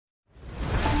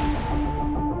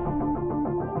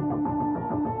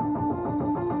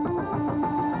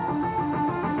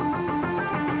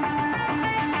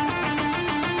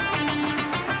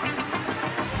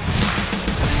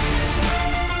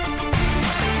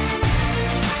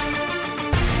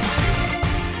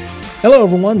Hello,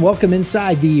 everyone. Welcome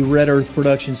inside the Red Earth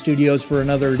Production Studios for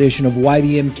another edition of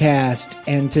YBMcast.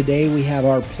 And today we have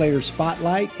our player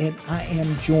spotlight, and I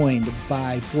am joined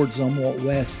by Fort Zumwalt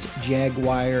West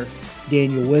Jaguar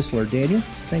Daniel Wissler. Daniel,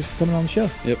 thanks for coming on the show.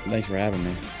 Yep, thanks for having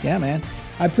me. Yeah, man.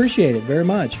 I appreciate it very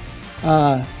much.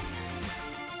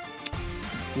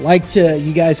 Liked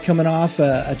you guys coming off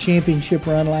a championship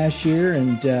run last year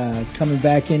and coming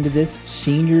back into this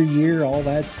senior year, all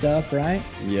that stuff, right?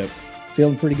 Yep.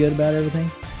 Feeling pretty good about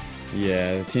everything?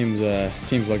 Yeah, the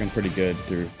team's looking pretty good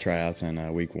through tryouts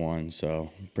in week one, so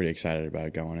I'm pretty excited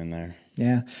about going in there.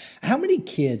 Yeah. How many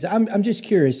kids? I'm just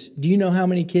curious. Do you know how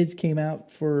many kids came out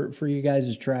for you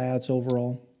guys' tryouts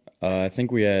overall? I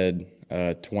think we had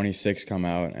 26 come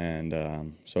out, and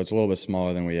so it's a little bit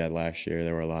smaller than we had last year.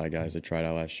 There were a lot of guys that tried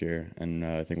out last year, and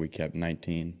I think we kept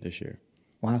 19 this year.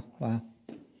 Wow.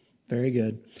 Very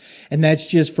good. And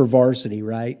that's just for varsity,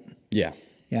 right? Yeah.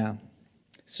 Yeah.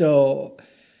 So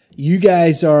you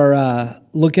guys are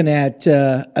looking at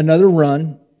another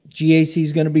run. GAC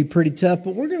is going to be pretty tough,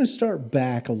 but we're going to start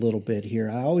back a little bit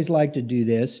here. I always like to do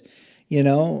this. You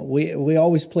know, we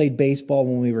always played baseball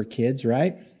when we were kids,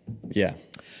 right? Yeah.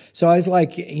 So I was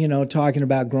like, talking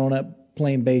about growing up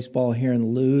playing baseball here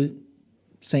in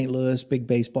St. Louis, big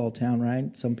baseball town,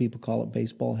 right? Some people call it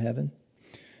baseball heaven.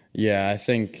 Yeah, I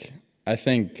think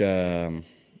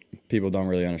people don't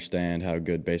really understand how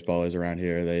good baseball is around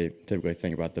here. They typically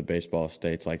think about the baseball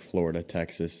states like Florida,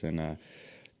 Texas, and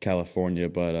California,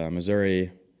 but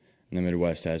Missouri and the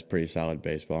Midwest has pretty solid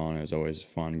baseball, and it was always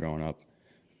fun growing up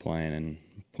playing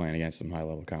against some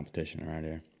high-level competition around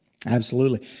here.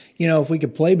 Absolutely. If we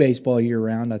could play baseball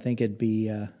year-round, I think it'd be,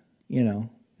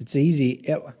 it's easy.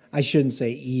 I shouldn't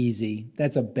say easy.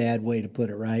 That's a bad way to put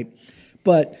it, right?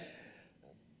 But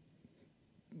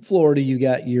Florida, you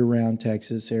got year-round.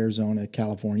 Texas, Arizona,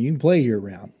 California, you can play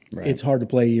year-round. Right. It's hard to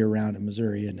play year-round in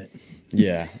Missouri, isn't it?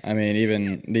 Yeah. I mean,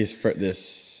 even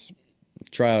this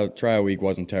trial week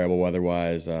wasn't terrible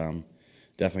weather-wise.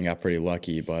 Definitely got pretty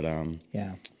lucky, but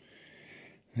yeah.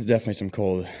 There's definitely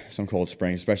some cold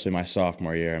springs, especially my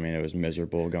sophomore year. I mean, it was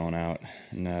miserable going out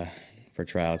for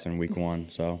tryouts in week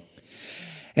one. So,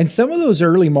 and some of those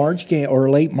early March game or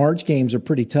late March games are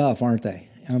pretty tough, aren't they?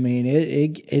 I mean,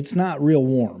 it's not real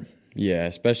warm. Yeah,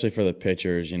 especially for the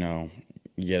pitchers. You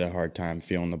get a hard time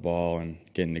feeling the ball and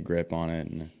getting the grip on it,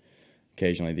 and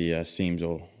occasionally the seams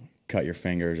will cut your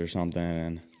fingers or something.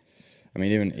 And I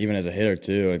mean, even as a hitter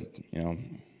too,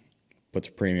 puts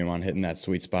a premium on hitting that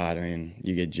sweet spot. I mean,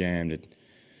 you get jammed, it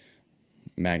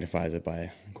magnifies it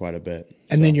by quite a bit.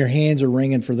 And then your hands are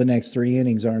ringing for the next 3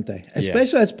 innings, aren't they?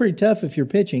 Especially that's pretty tough if you're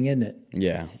pitching, isn't it?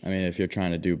 Yeah. I mean, if you're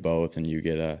trying to do both and you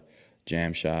get a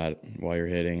jam shot while you're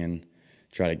hitting and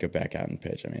try to get back out and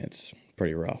pitch, I mean, it's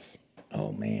pretty rough.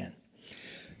 Oh, man.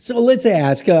 So let's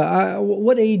ask,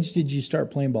 what age did you start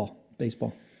playing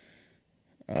baseball?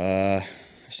 I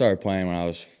started playing when I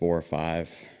was 4 or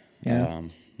 5. Yeah.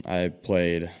 I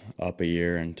played up a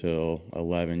year until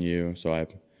 11U, so I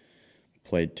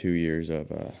played 2 years of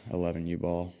 11U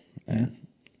ball and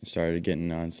started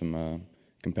getting on some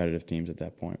competitive teams at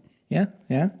that point. Yeah.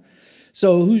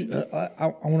 So I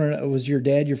want to know, was your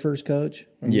dad your first coach?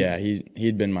 Yeah,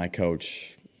 he'd been my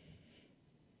coach.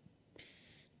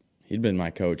 He'd been my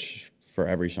coach for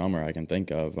every summer I can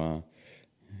think of.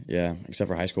 Yeah, except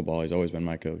for high school ball, he's always been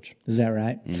my coach. Is that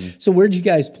right? Mm-hmm. So where'd you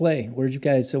guys play? What'd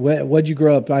you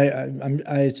grow up? I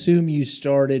assume you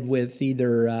started with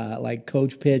either like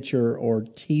coach pitch or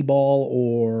T-ball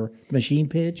or machine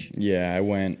pitch? Yeah, I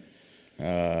went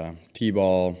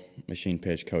T-ball, machine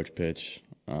pitch, coach pitch,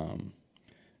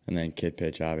 and then kid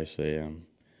pitch, obviously.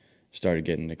 Started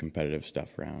getting into competitive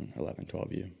stuff around 11,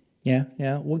 12U.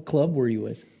 Yeah. What club were you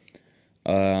with?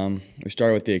 We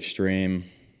started with the Extreme,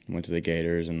 went to the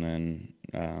Gators, and then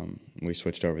we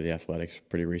switched over to the Athletics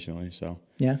pretty recently. So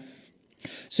yeah.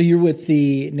 So you're with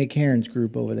the Nick Herron's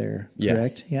group over there,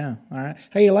 correct? Yeah. All right.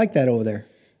 How you like that over there?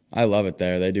 I love it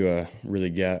there. They do a really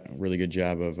good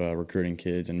job of recruiting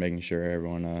kids and making sure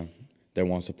everyone that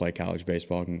wants to play college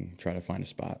baseball can try to find a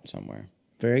spot somewhere.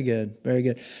 Very good.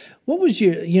 What was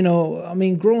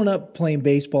growing up playing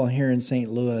baseball here in St.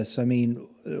 Louis, I mean,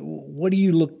 what do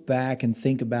you look back and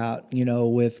think about,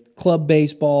 with club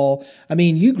baseball? I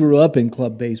mean, you grew up in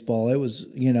club baseball. It was,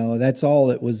 that's all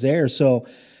that was there. So,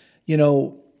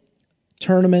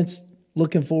 tournaments,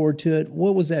 looking forward to it.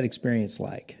 What was that experience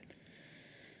like?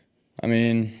 I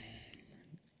mean,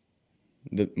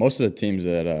 most of the teams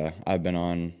that I've been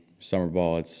on summer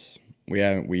ball,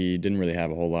 we didn't really have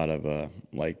a whole lot of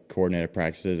like coordinated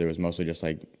practices. It was mostly just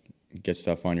like get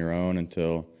stuff on your own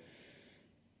until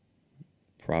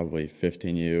probably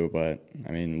 15U. But,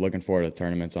 I mean, looking forward to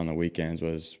tournaments on the weekends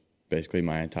was basically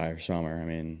my entire summer. I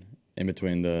mean, in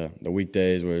between the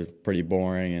weekdays were pretty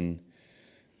boring, and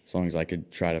as long as I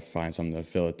could try to find something to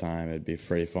fill the time, it'd be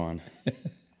pretty fun.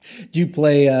 Did you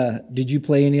play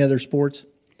any other sports?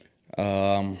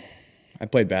 I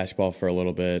played basketball for a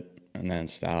little bit and then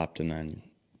stopped, and then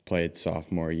played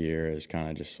sophomore year as kind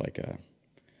of just like a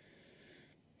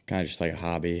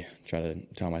hobby. Try to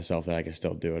tell myself that I could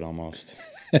still do it almost.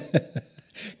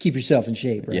 Keep yourself in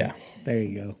shape, right? Yeah. There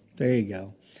you go. There you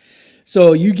go.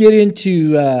 So you get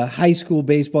into high school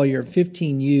baseball. You're at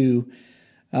 15U,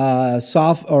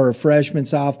 freshman,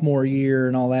 sophomore year,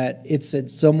 and all that. It's at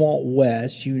Zumwalt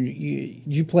West.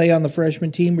 You play on the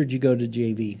freshman team, or did you go to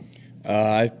JV?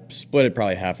 I split it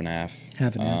probably half and half.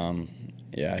 Half and half.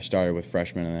 Yeah, I started with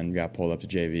freshman and then got pulled up to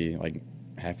JV like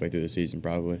halfway through the season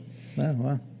probably.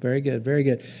 Wow, very good, very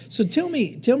good. So tell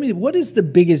me, what is the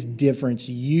biggest difference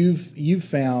you've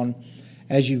found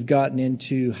as you've gotten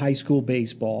into high school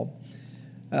baseball?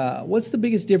 What's the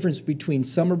biggest difference between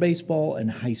summer baseball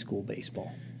and high school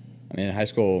baseball? I mean, high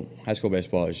school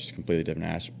baseball is just a completely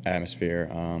different atmosphere.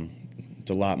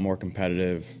 It's a lot more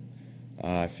competitive.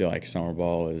 I feel like summer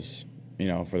ball is,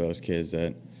 for those kids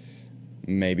that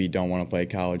maybe don't want to play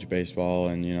college baseball,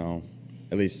 and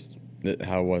at least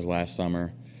how it was last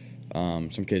summer.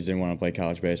 Some kids didn't want to play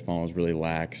college baseball and was really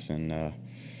lax, and I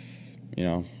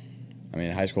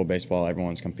mean, high school baseball,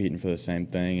 everyone's competing for the same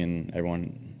thing, and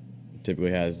everyone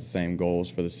typically has the same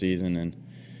goals for the season,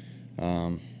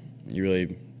 and you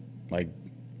really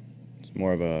it's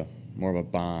more of a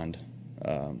bond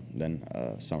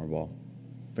than summer ball.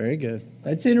 Very good.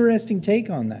 That's an interesting take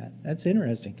on that. That's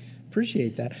interesting.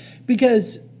 Appreciate that.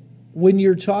 Because when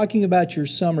you're talking about your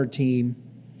summer team,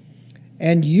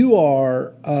 and you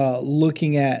are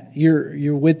looking at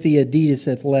you're with the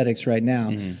Adidas Athletics right now.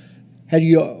 Mm-hmm. Had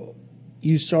you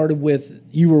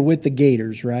were with the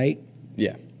Gators, right?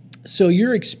 Yeah. So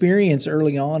your experience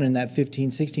early on in that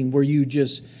 15-16, were you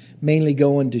just mainly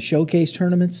going to showcase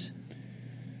tournaments?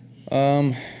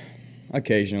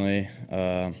 Occasionally.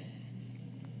 I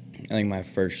think my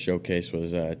first showcase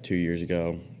was 2 years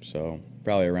ago, so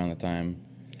probably around the time.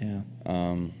 Yeah.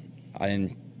 I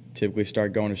didn't typically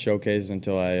start going to showcases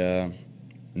until I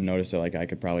noticed that I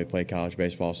could probably play college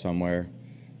baseball somewhere.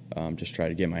 Just try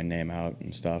to get my name out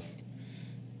and stuff.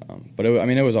 But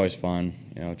it was always fun.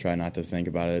 Try not to think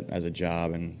about it as a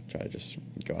job and try to just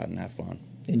go out and have fun.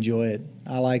 Enjoy it.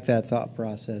 I like that thought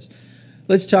process.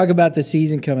 Let's talk about the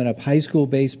season coming up. High school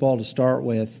baseball to start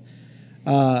with.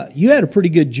 You had a pretty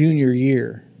good junior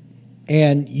year,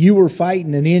 and you were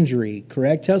fighting an injury,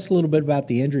 correct? Tell us a little bit about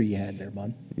the injury you had there,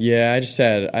 bud. Yeah,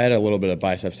 I had a little bit of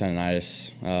biceps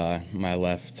tendonitis, my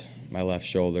left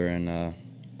shoulder and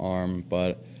arm,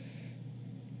 but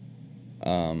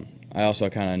I also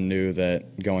kind of knew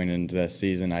that going into that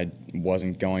season I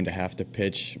wasn't going to have to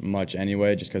pitch much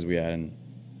anyway, just because we had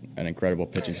an incredible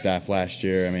pitching staff last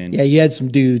year. I mean, yeah, you had some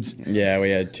dudes. Yeah, we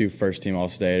had 2 first-team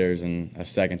All-Staters and a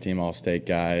second-team All-State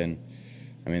guy, and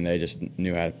I mean they just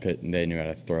knew how to pitch and they knew how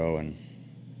to throw, and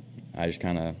I just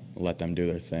kind of let them do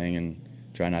their thing and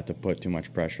try not to put too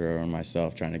much pressure on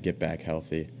myself, trying to get back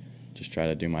healthy. Just try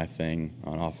to do my thing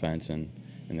on offense and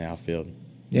in the outfield.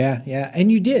 Yeah,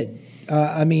 and you did.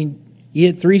 I mean, you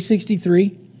hit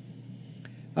 363.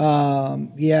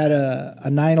 You had a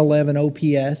 911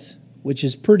 OPS, which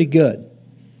is pretty good.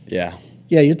 Yeah.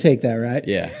 Yeah, you'll take that, right?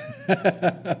 Yeah.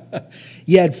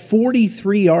 You had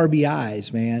 43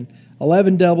 RBIs, man.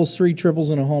 11 doubles, 3 triples,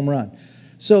 and a home run.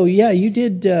 So yeah, you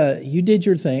did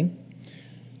your thing.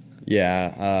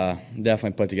 Yeah,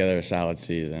 definitely put together a solid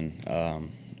season.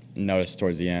 Noticed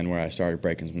towards the end where I started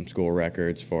breaking some school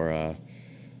records for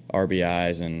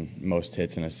RBIs and most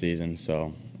hits in a season,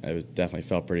 so it definitely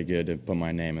felt pretty good to put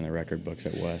my name in the record books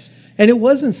at West. And it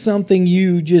wasn't something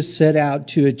you just set out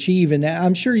to achieve, and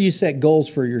I'm sure you set goals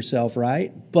for yourself,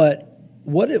 right? But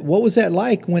what was that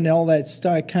like when all that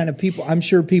stuff kind of people, I'm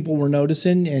sure people were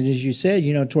noticing, and as you said,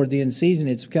 toward the end of the season,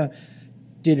 it's kind of,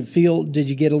 did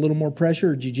you get a little more pressure,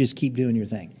 or did you just keep doing your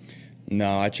thing?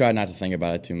 No, I tried not to think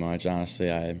about it too much.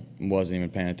 Honestly, I wasn't even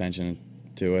paying attention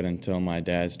to it until my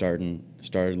dad started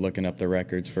looking up the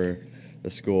records for the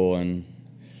school, and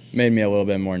made me a little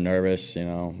bit more nervous.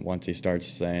 Once he starts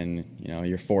saying,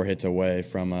 you're 4 hits away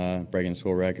from breaking the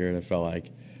school record, I felt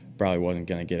like probably wasn't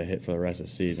going to get a hit for the rest of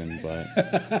the season. But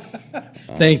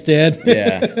thanks, Dad.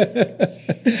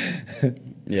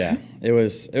 Yeah, it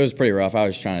was pretty rough. I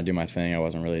was trying to do my thing. I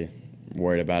wasn't really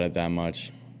worried about it that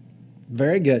much.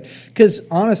 Very good. Because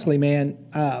honestly, man,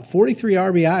 43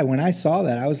 RBI. When I saw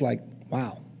that, I was like,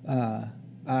 wow.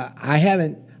 I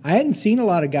hadn't seen a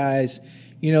lot of guys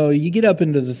You know, you get up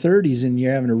into the 30s and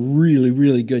you're having a really,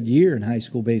 really good year in high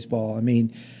school baseball. I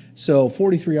mean, so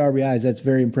 43 RBIs, that's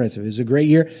very impressive. It was a great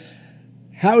year.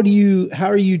 How are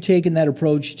you taking that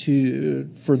approach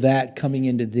for that coming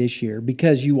into this year?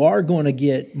 Because you are going to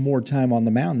get more time on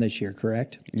the mound this year,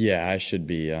 correct? Yeah, I should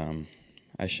be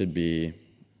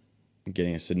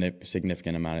getting a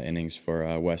significant amount of innings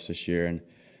for West this year, and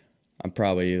I'm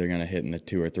probably either going to hit in the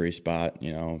 2 or 3 spot.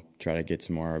 You know, try to get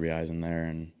some more RBIs in there.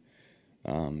 And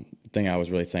the thing I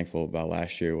was really thankful about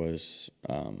last year was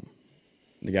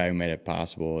the guy who made it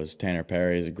possible is Tanner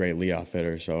Perry. He's a great leadoff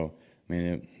hitter, so I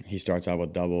mean, he starts out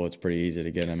with double. It's pretty easy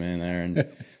to get him in there.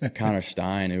 And Connor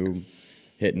Stein, who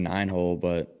hit 9-hole,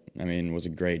 but, I mean, was a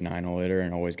great 9-hole hitter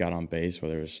and always got on base,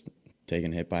 whether it was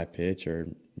taking a hit by pitch or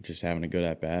just having a good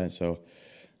at-bat. So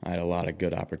I had a lot of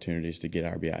good opportunities to get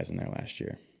RBIs in there last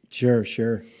year. Sure,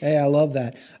 sure. Hey, I love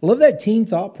that. I love that team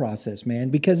thought process, man,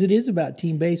 because it is about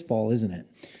team baseball, isn't it?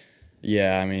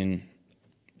 Yeah, I mean,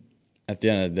 at the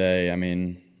end of the day, I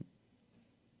mean,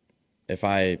 if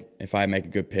I make a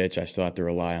good pitch, I still have to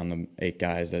rely on the 8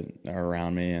 guys that are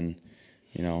around me and,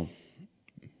 you know,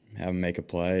 have them make a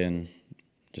play and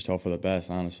just hope for the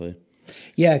best, honestly.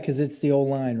 Yeah, because it's the old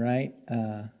line, right?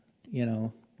 You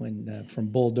know, when from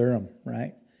Bull Durham,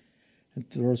 right? And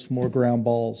throw some more ground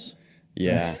balls.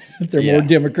 Yeah. They're more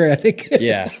democratic.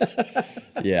 Yeah.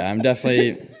 I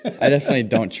definitely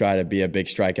don't try to be a big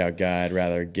strikeout guy. I'd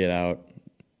rather get out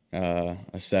a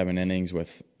 7 innings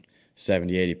with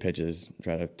 70, 80 pitches,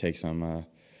 try to take some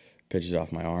pitches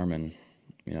off my arm and,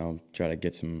 you know, try to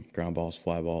get some ground balls,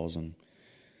 fly balls, and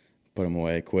put them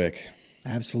away quick.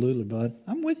 Absolutely, bud.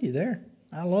 I'm with you there.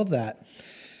 I love that.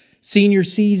 Senior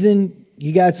season,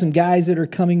 you got some guys that are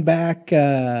coming back.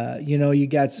 You know, you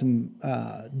got some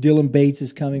Dylan Bates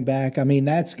is coming back. I mean,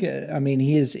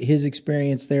 his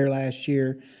experience there last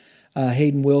year.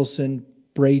 Hayden Wilson,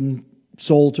 Braden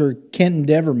Salter, Kenton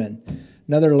Deverman,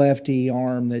 another lefty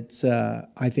arm that's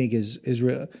I think is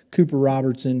Cooper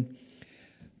Robertson.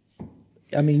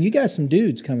 I mean, you got some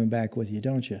dudes coming back with you,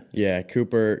 don't you? Yeah,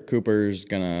 Cooper's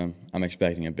gonna. I'm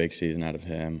expecting a big season out of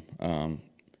him.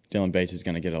 Dylan Bates is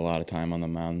gonna get a lot of time on the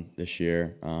mound this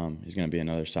year. He's gonna be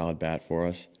another solid bat for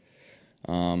us.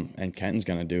 And Kenton's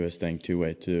gonna do his thing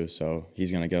two-way too, so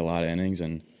he's gonna get a lot of innings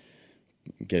and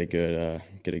get a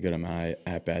good amount of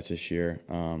at bats this year.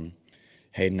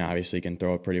 Hayden obviously can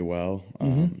throw it pretty well.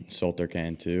 Salter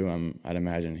can too. I'd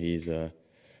imagine he's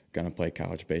going to play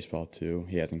college baseball too.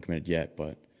 He hasn't committed yet,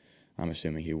 but I'm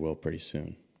assuming he will pretty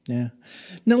soon. Yeah.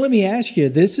 Now let me ask you.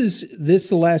 This is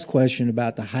the last question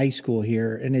about the high school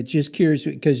here, and it's just curious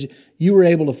because you were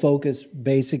able to focus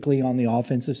basically on the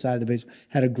offensive side of the baseball.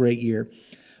 Had a great year.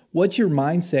 What's your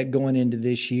mindset going into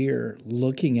this year?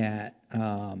 Looking at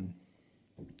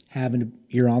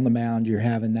you're on the mound, you're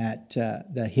having that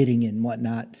the hitting and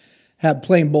whatnot,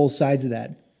 playing both sides of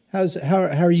that. How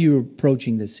are you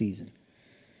approaching this season?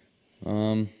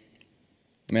 I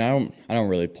mean, I don't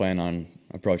really plan on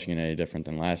approaching it any different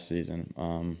than last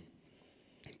season.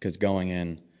 Because going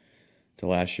in to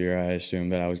last year, I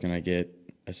assumed that I was going to get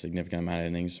a significant amount of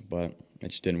innings, but it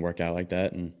just didn't work out like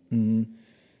that. And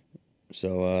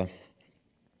so,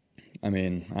 I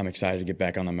mean, I'm excited to get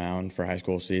back on the mound for high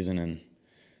school season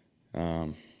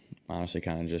and honestly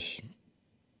kind of just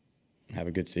have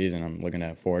a good season. I'm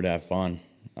looking forward to have fun.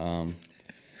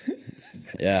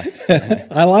 Yeah.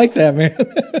 I like that, man.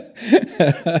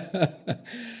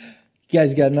 You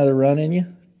guys got another run in you?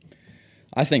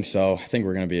 I think so. I think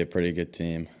we're going to be a pretty good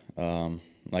team.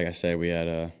 Like I said, we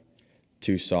had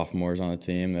 2 sophomores on the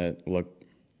team that look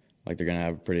like they're going to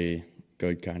have a pretty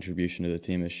good contribution to the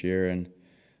team this year, and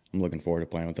I'm looking forward to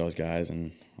playing with those guys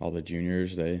and all the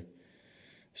juniors. They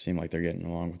seem like they're getting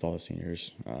along with all the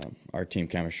seniors. Our team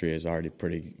chemistry is already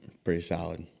pretty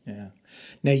solid. Yeah.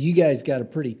 Now, you guys got a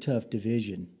pretty tough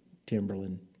division,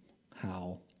 Timberland,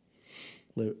 Howell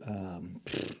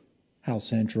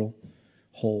Central,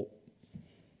 Holt.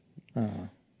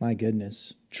 My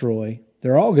goodness, Troy.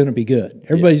 They're all going to be good.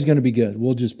 Everybody's going to be good.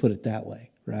 We'll just put it that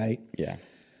way, right? Yeah.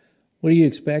 What do you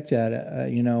expect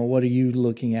what are you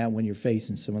looking at when you're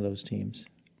facing some of those teams?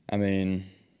 I mean,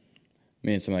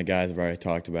 me and some of the guys have already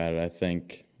talked about it. I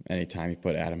think anytime you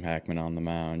put Adam Hackman on the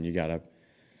mound, you got a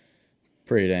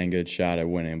pretty dang good shot at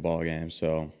winning a ball game.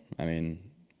 So, I mean,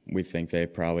 we think they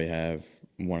probably have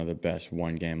one of the best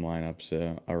one-game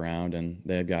lineups around, and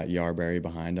they've got Yarberry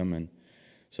behind them, and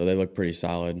so they look pretty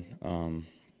solid.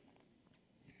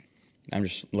 I'm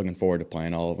just looking forward to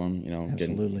playing all of them.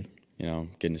 Absolutely.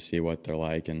 Getting to see what they're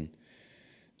like and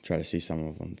try to see some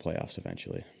of them in the playoffs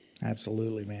eventually.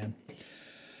 Absolutely, man.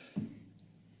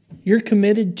 You're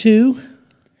committed to?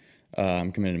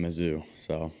 I'm committed to Mizzou,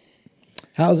 so.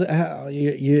 How's it? How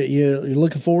you're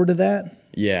looking forward to that?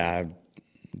 Yeah, I'm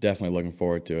definitely looking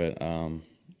forward to it.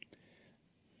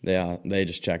 They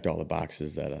just checked all the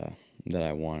boxes that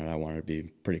I wanted. I wanted to be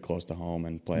pretty close to home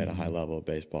and play at a high level of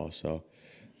baseball. So,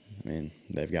 I mean,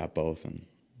 they've got both, and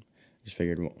just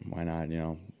figured why not? You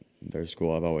know, they're a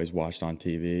school I've always watched on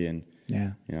TV, and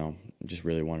you know, just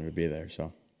really wanted to be there.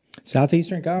 So,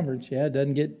 Southeastern Conference, yeah, it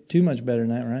doesn't get too much better than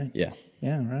that, right? Yeah,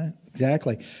 right,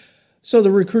 exactly. So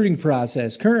the recruiting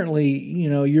process currently, you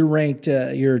know, you're ranked,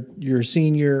 you're a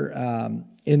senior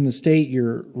in the state.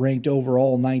 You're ranked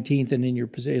overall 19th, and in your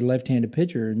position, left-handed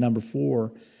pitcher, number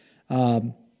 4.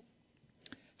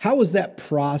 How was that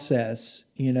process?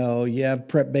 You know, you have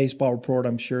prep baseball report.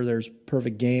 I'm sure there's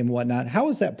perfect game, whatnot. How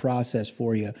was that process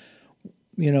for you?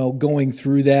 You know, going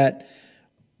through that.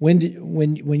 When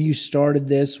you started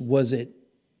this, was it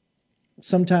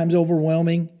sometimes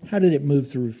overwhelming? How did it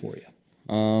move through for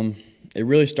you? It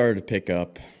really started to pick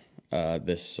up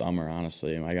this summer,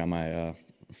 honestly. I got my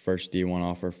first D1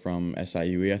 offer from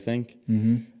SIUE, I think.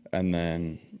 And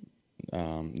then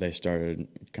they started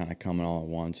kind of coming all at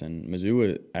once. And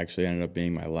Mizzou actually ended up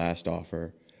being my last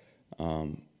offer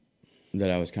that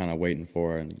I was kind of waiting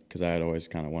for, and because I had always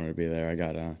kind of wanted to be there. I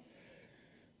got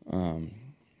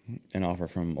an offer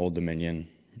from Old Dominion.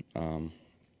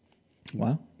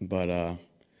 Wow. But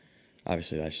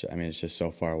obviously, it's just so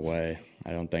far away.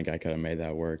 I don't think I could have made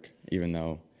that work, even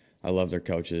though I love their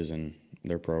coaches and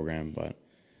their program. But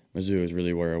Mizzou is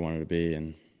really where I wanted to be,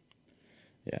 and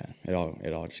yeah, it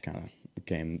all just kind of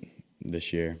came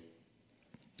this year.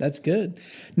 That's good.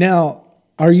 Now,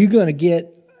 are you going to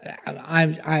get?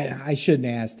 I shouldn't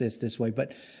ask this way,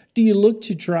 but do you look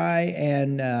to try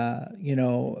and you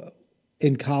know,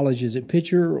 in college, is it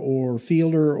pitcher or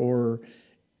fielder or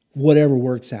whatever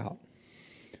works out?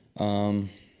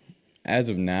 As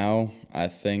of now, I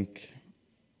think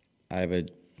I have a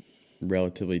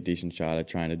relatively decent shot at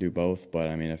trying to do both. But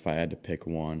I mean, if I had to pick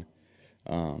one,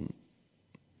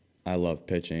 I love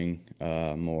pitching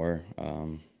more.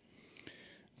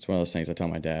 It's one of those things I tell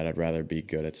my dad, I'd rather be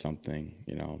good at something,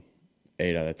 you know,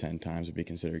 8 out of 10 times would be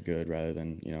considered good, rather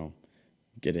than, you know,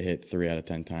 get a hit 3 out of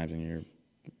 10 times and you're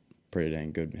a pretty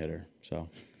dang good hitter. So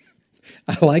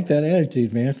I like that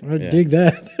attitude, man. I dig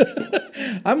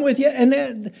that. I'm with you. And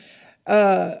then,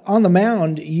 on the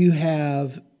mound, you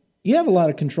have a lot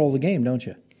of control of the game, don't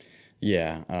you?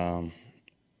 Yeah,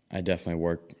 I definitely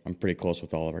work. I'm pretty close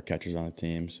with all of our catchers on the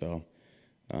team, so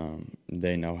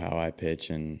they know how I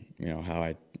pitch and, you know, how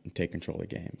I take control of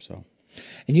the game. So,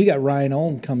 and you got Ryan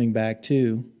Olm coming back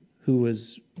too, who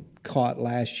was caught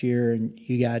last year, and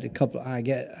you got a couple. I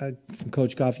get from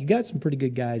Coach Goff. You got some pretty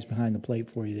good guys behind the plate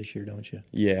for you this year, don't you?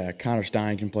 Yeah, Connor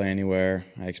Stein can play anywhere.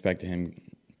 I expect him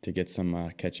to get some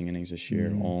catching innings this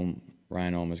year.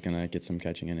 Ryan Olm is going to get some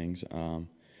catching innings. And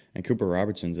Cooper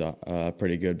Robertson's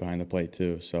pretty good behind the plate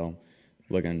too. So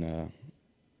looking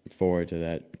forward to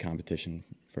that competition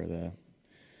for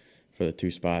the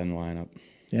 2 spot in the lineup.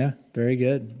 Yeah, very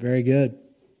good, very good.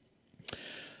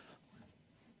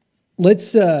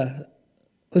 Let's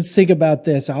think about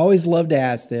this. I always love to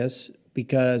ask this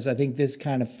because I think this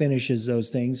kind of finishes those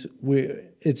things.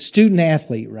 It's student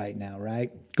athlete right now, right?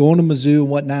 Going to Mizzou and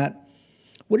whatnot.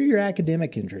 What are your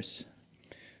academic interests?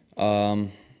 I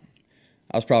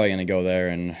was probably going to go there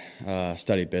and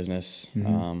study business.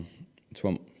 It's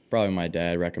what probably my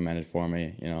dad recommended for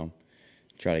me, you know,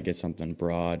 try to get something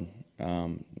broad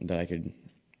that I could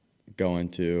go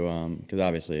into, because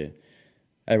obviously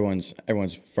everyone's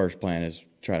first plan is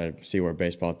try to see where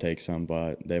baseball takes them,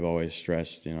 but they've always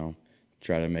stressed, you know,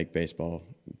 try to make baseball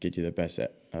get you the best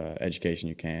education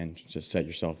you can, just set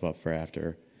yourself up for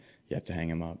after you have to hang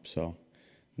them up. So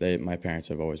my parents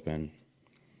have always been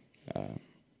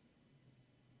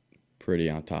pretty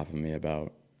on top of me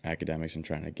about academics and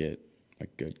trying to get a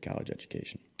good college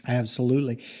education.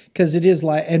 Absolutely. Because it is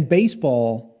like, and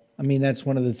baseball, I mean, that's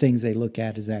one of the things they look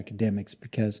at is academics,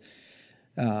 because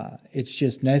it's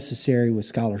just necessary with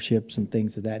scholarships and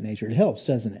things of that nature. It helps,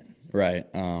 doesn't it?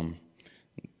 Right.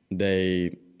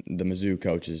 The Mizzou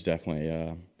coaches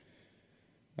definitely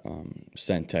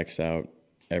send texts out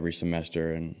every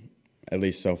semester, and at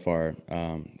least so far,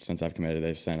 since I've committed,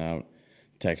 they've sent out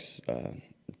texts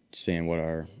seeing what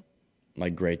are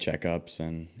like grade checkups,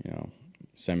 and, you know,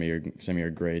 send me your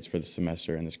grades for the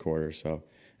semester and this quarter. So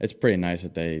it's pretty nice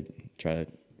that they try to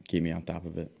keep me on top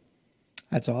of it.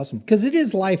 That's awesome, because it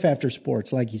is life after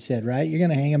sports, like you said, right? You're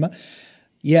going to hang them up.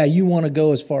 Yeah, you want to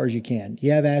go as far as you can.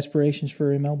 You have aspirations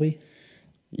for MLB?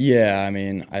 Yeah, I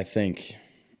mean, I think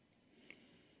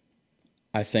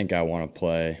I want to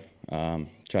play,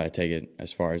 try to take it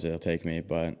as far as it'll take me,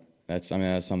 but that's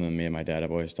something me and my dad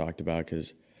have always talked about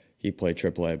because he played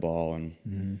AAA ball,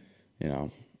 and you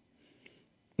know,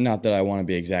 not that I want to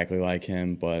be exactly like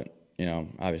him, but you know,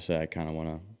 obviously I kind of want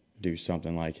to do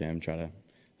something like him, try to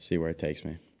see where it takes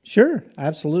me. Sure,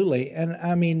 absolutely. And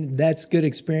I mean, that's good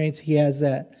experience. He has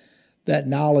that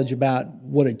knowledge about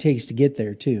what it takes to get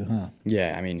there too, huh?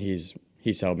 Yeah, I mean, he's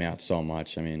helped me out so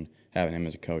much. I mean, having him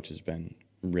as a coach has been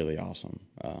really awesome.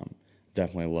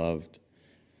 Definitely loved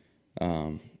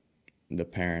the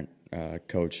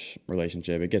parent-coach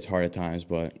relationship. It gets hard at times,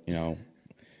 but, you know,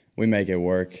 we make it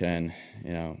work. And,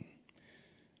 you know,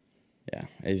 yeah,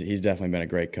 he's definitely been a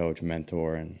great coach,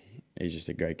 mentor, and he's just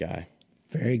a great guy.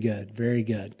 Very good, very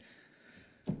good.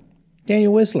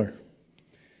 Daniel Wissler,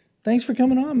 thanks for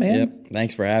coming on, man. Yep,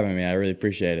 thanks for having me. I really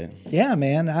appreciate it. Yeah,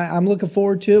 man, I'm looking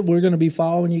forward to it. We're going to be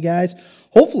following you guys.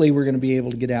 Hopefully, we're going to be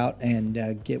able to get out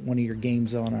and get one of your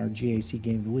games on our GAC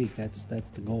Game of the Week. That's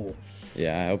the goal.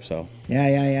 Yeah, I hope so.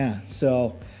 Yeah.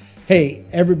 So, hey,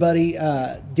 everybody,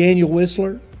 Daniel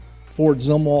Wissler, Fort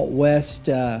Zumwalt West,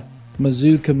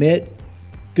 Mizzou commit.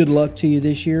 Good luck to you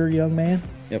this year, young man.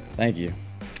 Yep, thank you.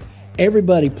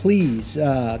 Everybody, please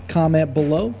comment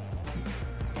below,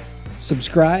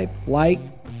 subscribe, like,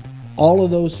 all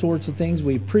of those sorts of things.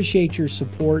 We appreciate your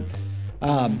support.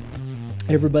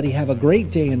 Everybody have a great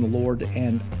day in the Lord,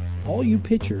 and all you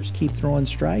pitchers keep throwing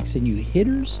strikes, and you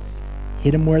hitters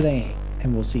hit them where they ain't.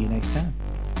 And we'll see you next time.